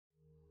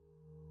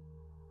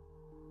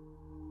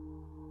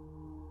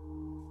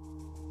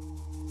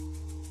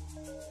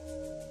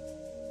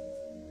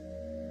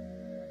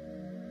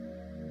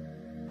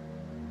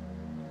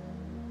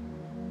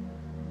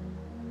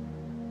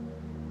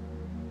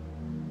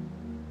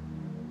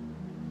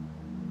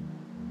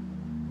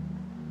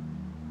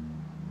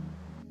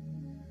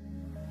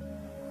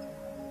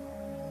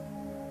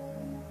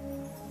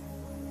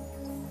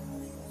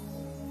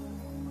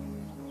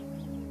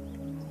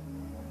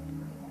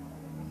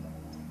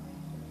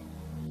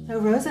The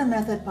Rosen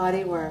Method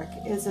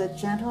bodywork is a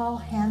gentle,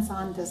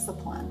 hands-on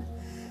discipline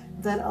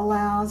that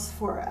allows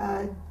for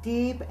a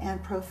deep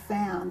and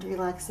profound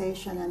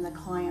relaxation in the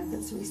client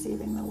that's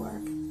receiving the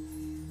work.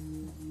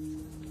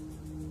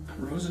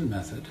 The Rosen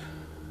Method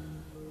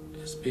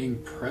is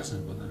being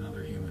present with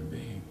another human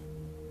being,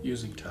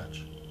 using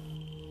touch.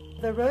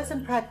 The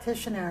Rosen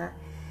practitioner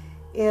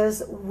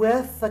is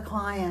with the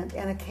client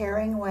in a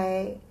caring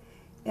way,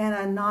 in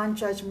a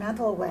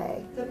non-judgmental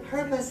way. The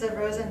purpose of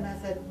Rosen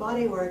Method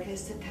bodywork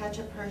is to touch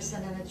a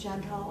person in a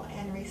gentle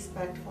and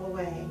respectful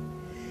way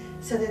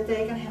so that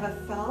they can have a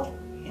felt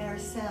inner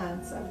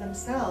sense of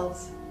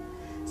themselves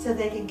so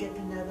they can get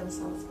to know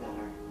themselves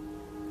better.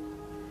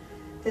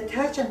 The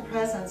touch and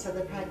presence of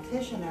the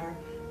practitioner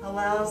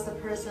allows the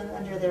person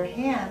under their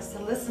hands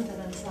to listen to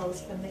themselves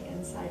from the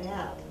inside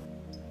out.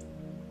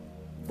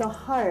 The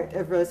heart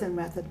of Rosen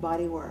Method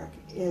bodywork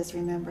is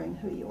remembering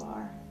who you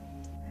are.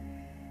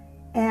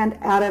 And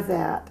out of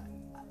that,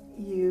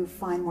 you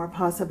find more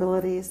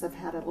possibilities of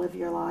how to live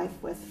your life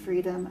with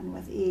freedom and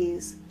with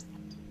ease.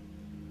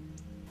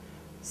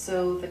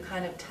 So the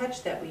kind of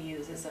touch that we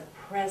use is a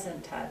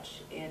present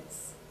touch.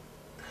 It's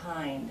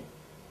kind.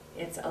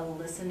 It's a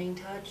listening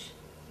touch.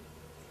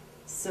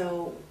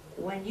 So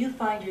when you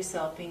find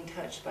yourself being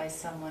touched by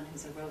someone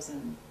who's a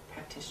Rosen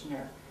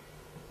practitioner,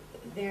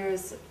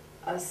 there's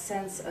a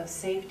sense of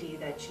safety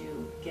that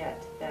you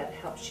get that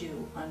helps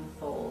you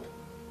unfold.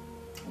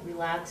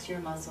 Relax your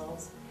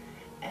muscles,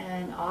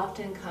 and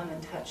often come in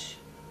touch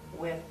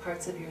with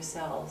parts of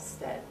yourselves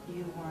that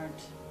you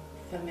weren't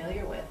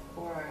familiar with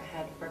or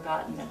had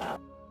forgotten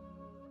about.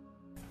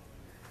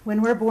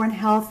 When we're born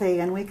healthy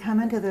and we come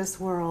into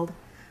this world,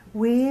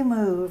 we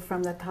move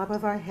from the top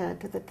of our head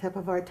to the tip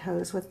of our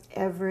toes with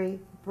every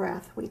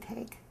breath we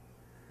take.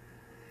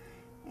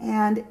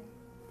 And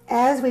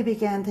as we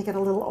begin to get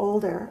a little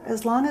older,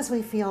 as long as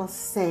we feel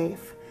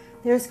safe,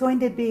 there's going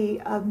to be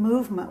a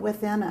movement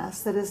within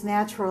us that is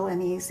natural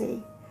and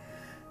easy.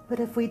 But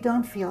if we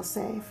don't feel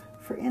safe,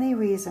 for any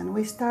reason,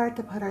 we start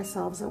to put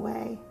ourselves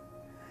away.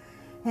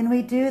 And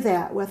we do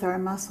that with our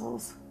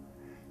muscles.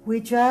 We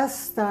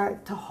just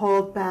start to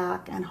hold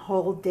back and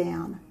hold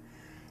down.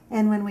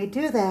 And when we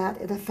do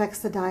that, it affects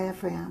the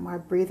diaphragm, our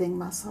breathing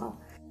muscle.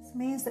 This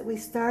means that we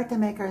start to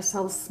make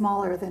ourselves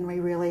smaller than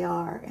we really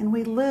are, and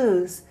we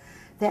lose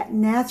that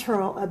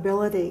natural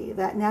ability,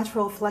 that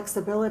natural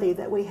flexibility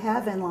that we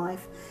have in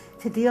life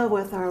to deal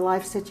with our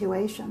life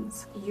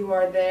situations. You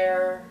are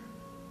there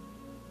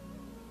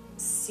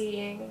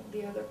seeing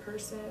the other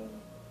person,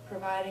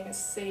 providing a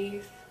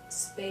safe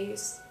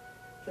space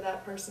for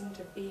that person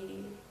to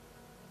be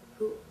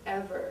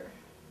whoever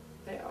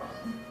they are.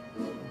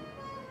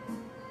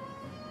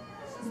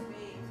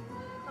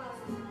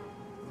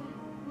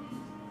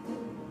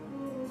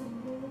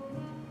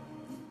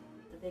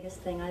 The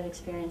biggest thing I've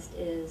experienced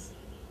is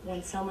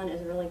when someone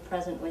is really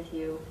present with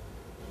you,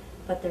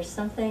 but there's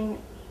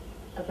something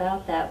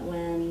about that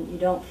when you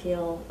don't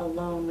feel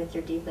alone with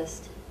your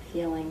deepest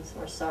feelings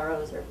or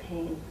sorrows or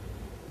pain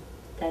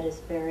that is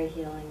very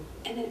healing.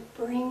 And it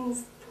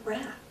brings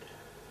breath.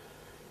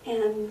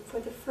 And for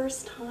the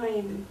first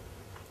time,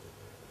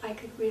 I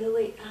could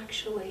really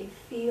actually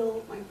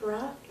feel my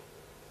breath,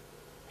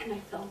 and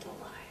I felt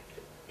alive.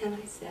 And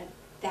I said,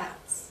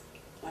 that's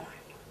what I want.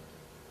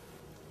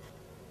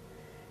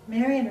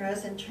 Marian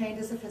Rosen trained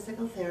as a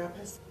physical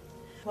therapist.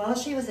 While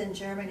she was in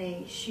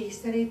Germany, she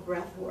studied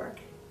breath work.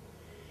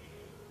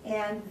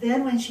 And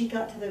then when she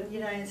got to the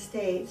United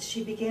States,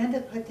 she began to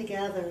put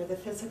together the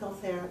physical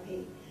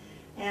therapy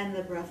and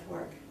the breath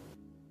work.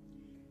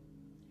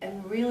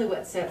 And really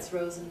what sets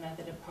Rosen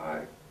Method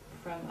apart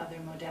from other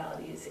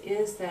modalities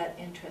is that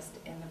interest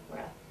in the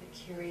breath, the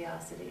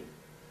curiosity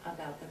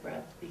about the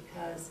breath,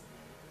 because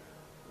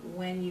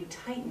when you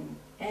tighten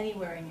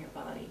anywhere in your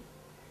body,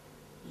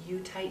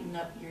 you tighten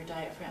up your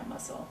diaphragm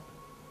muscle,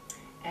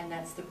 and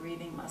that's the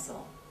breathing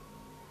muscle.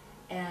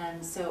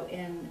 And so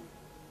in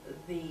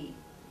the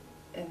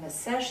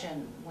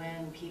session,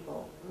 when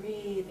people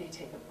breathe, they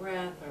take a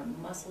breath, or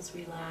muscles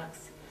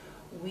relax,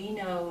 we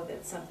know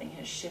that something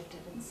has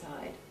shifted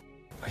inside.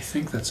 I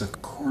think that's a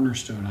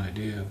cornerstone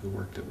idea of the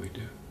work that we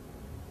do,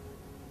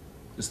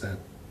 is that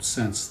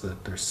sense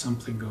that there's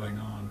something going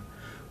on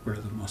where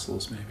the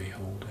muscles may be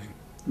holding.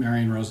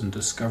 Marian Rosen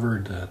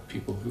discovered that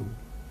people who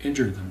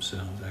injured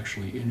themselves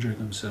actually injure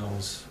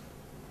themselves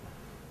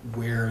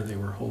where they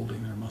were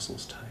holding their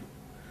muscles tight.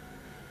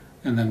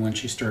 And then when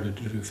she started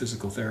to do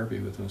physical therapy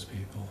with those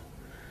people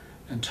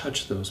and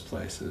touch those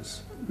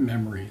places,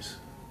 memories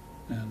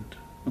and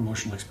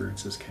emotional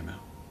experiences came out.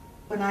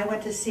 When I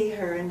went to see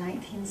her in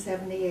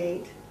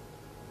 1978,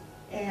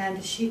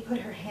 and she put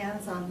her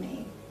hands on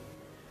me,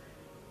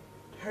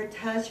 her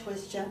touch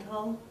was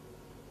gentle,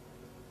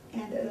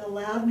 and it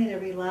allowed me to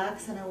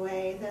relax in a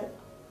way that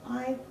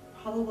I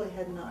probably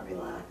had not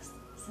relaxed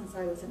since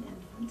I was an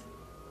infant.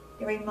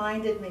 It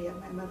reminded me of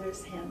my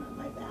mother's hand on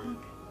my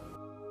back.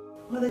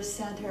 Mother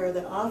Center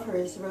that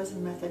offers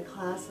Rosen Method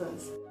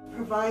classes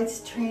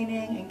provides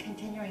training and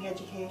continuing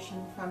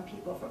education from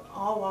people from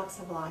all walks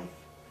of life.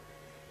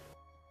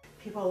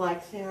 people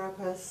like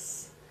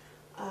therapists,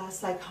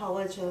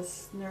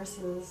 psychologists,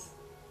 nurses,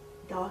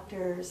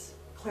 doctors,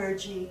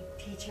 clergy,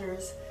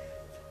 teachers,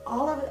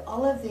 all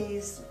of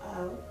these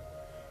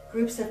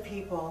groups of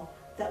people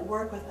that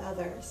work with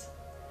others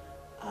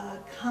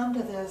come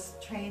to this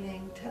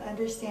training to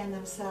understand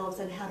themselves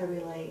and how to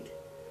relate.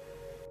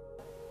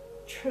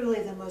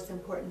 Truly the most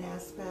important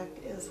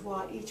aspect is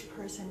what each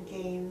person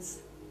gains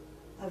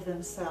of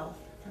themselves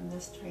from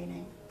this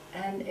training.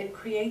 And it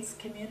creates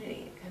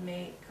community.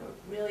 It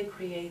really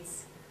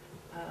creates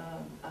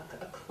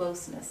a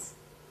closeness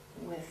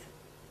with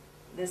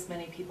this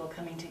many people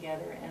coming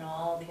together, and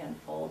all the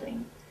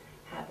unfolding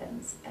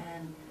happens,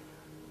 and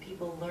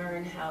people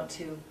learn how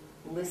to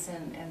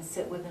listen and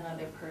sit with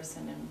another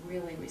person and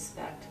really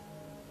respect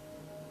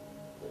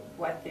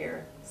what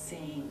they're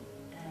seeing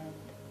and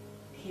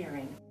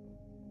hearing.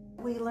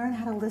 We learn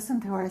how to listen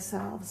to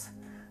ourselves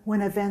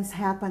when events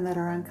happen that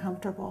are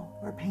uncomfortable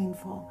or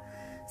painful,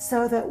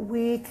 so that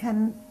we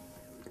can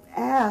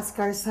ask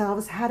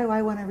ourselves, how do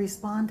I want to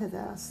respond to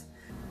this?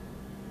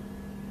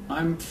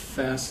 I'm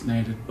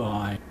fascinated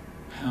by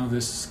how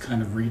this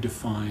kind of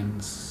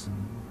redefines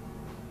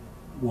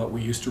what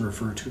we used to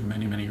refer to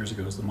many, many years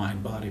ago as the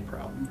mind-body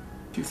problem.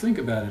 If you think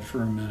about it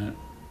for a minute,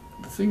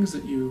 the things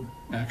that you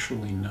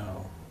actually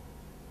know,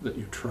 that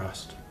you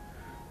trust,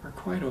 are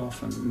quite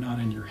often not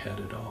in your head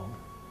at all.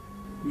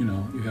 You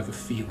know, you have a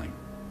feeling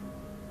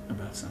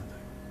about something.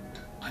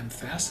 I'm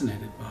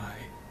fascinated by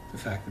the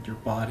fact that your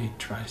body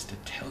tries to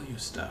tell you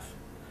stuff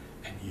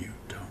and you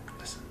don't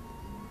listen.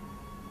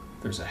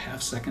 There's a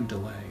half-second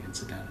delay,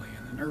 incidentally,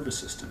 in the nervous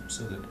system,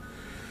 so that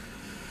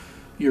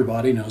your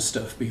body knows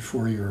stuff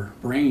before your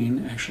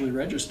brain actually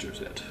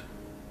registers it.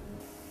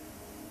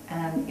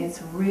 And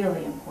it's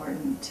really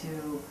important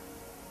to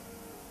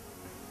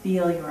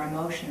feel your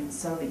emotions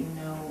so that you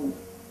know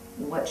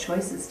what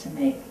choices to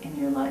make in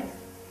your life,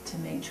 to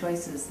make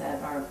choices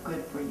that are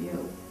good for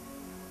you,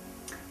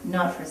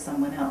 not for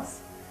someone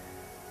else.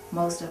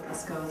 Most of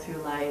us go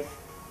through life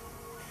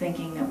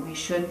thinking that we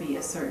should be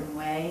a certain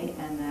way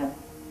and that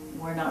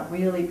we're not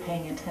really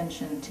paying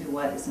attention to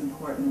what is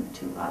important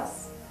to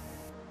us.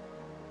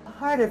 The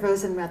heart of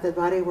Rosen Method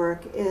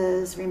bodywork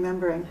is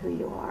remembering who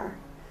you are.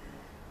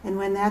 And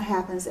when that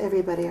happens,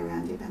 everybody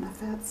around you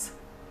benefits.